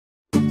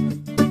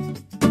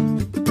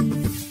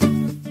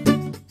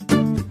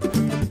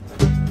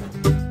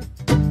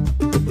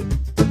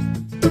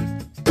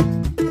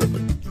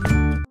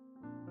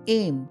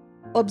Aim: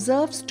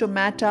 observe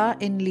stomata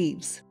in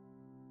leaves.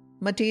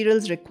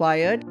 Materials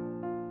required: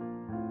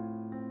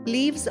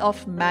 leaves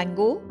of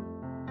mango,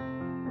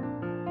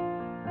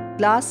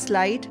 glass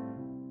slide,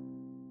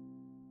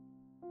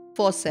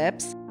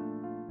 forceps,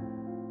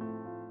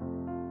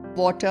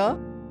 water,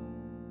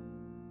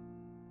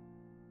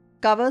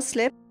 cover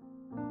slip,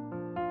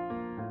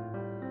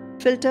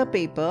 filter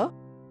paper,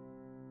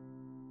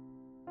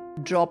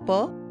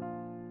 dropper,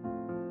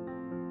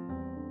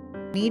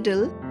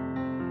 needle,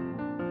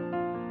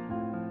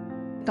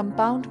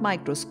 compound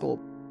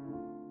microscope.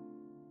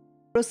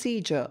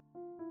 Procedure: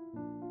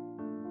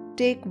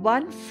 take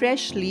one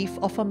fresh leaf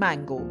of a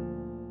mango.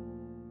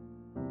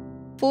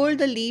 Fold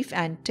the leaf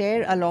and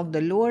tear along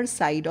the lower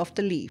side of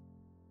the leaf.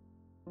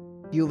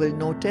 You will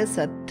notice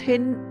a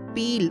thin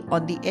peel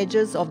on the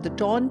edges of the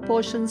torn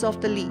portions of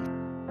the leaf.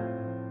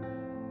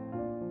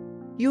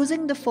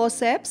 Using the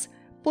forceps,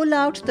 pull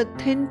out the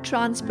thin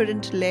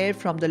transparent layer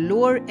from the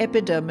lower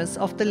epidermis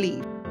of the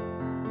leaf.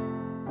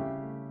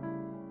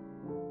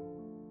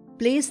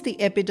 Place the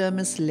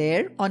epidermis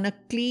layer on a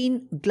clean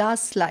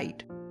glass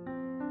slide.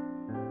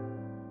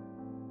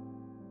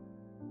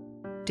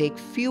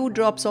 Take few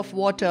drops of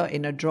water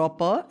in a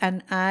dropper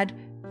and add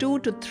 2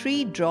 to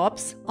 3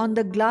 drops on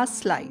the glass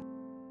slide.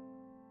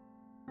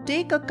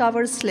 Take a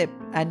cover slip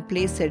and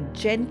place it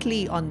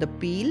gently on the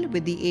peel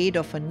with the aid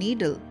of a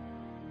needle.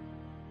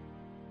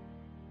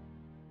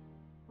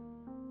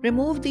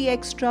 Remove the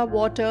extra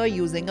water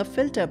using a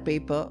filter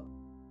paper.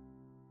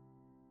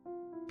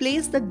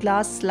 Place the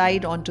glass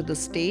slide onto the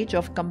stage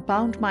of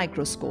compound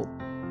microscope.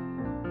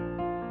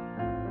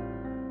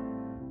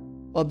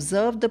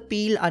 Observe the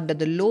peel under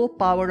the low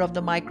power of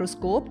the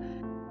microscope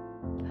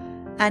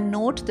and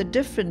note the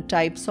different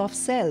types of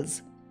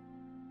cells.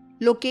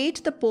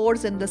 Locate the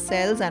pores in the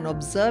cells and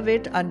observe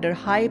it under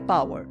high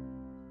power.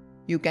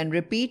 You can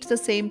repeat the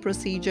same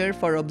procedure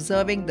for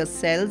observing the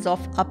cells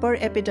of upper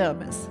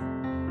epidermis.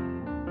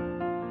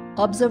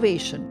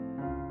 Observation: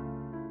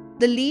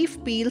 the leaf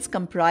peels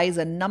comprise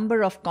a number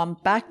of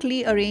compactly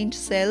arranged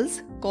cells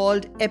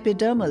called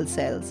epidermal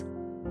cells.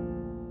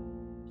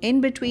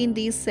 In between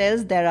these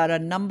cells, there are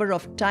a number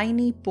of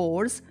tiny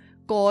pores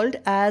called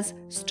as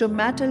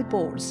stomatal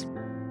pores.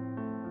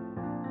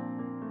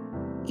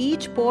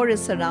 Each pore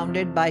is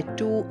surrounded by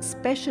 2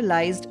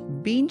 specialized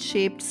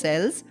bean-shaped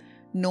cells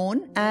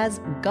known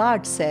as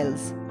guard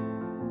cells.